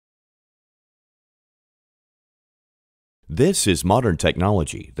This is modern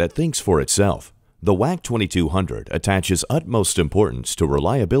technology that thinks for itself. The WAC 2200 attaches utmost importance to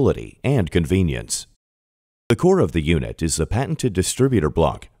reliability and convenience. The core of the unit is the patented distributor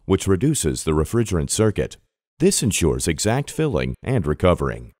block, which reduces the refrigerant circuit. This ensures exact filling and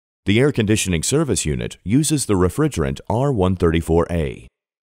recovering. The air conditioning service unit uses the refrigerant R134a.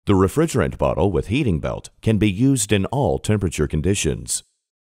 The refrigerant bottle with heating belt can be used in all temperature conditions.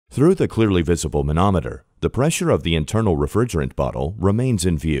 Through the clearly visible manometer, the pressure of the internal refrigerant bottle remains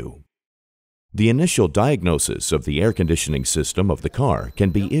in view. The initial diagnosis of the air conditioning system of the car can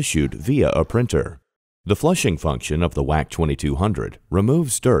be issued via a printer. The flushing function of the WAC 2200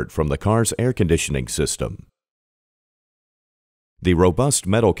 removes dirt from the car's air conditioning system. The robust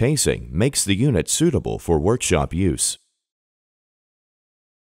metal casing makes the unit suitable for workshop use.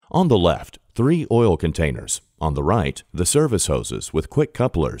 On the left, 3 oil containers. On the right, the service hoses with quick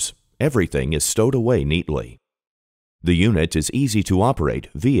couplers. Everything is stowed away neatly. The unit is easy to operate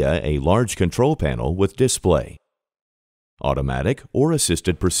via a large control panel with display. Automatic or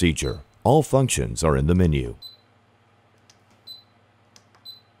assisted procedure. All functions are in the menu.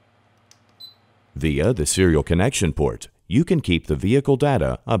 Via the serial connection port, you can keep the vehicle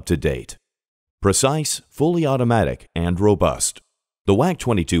data up to date. Precise, fully automatic, and robust. The WAC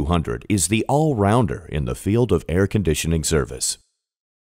 2200 is the all-rounder in the field of air conditioning service.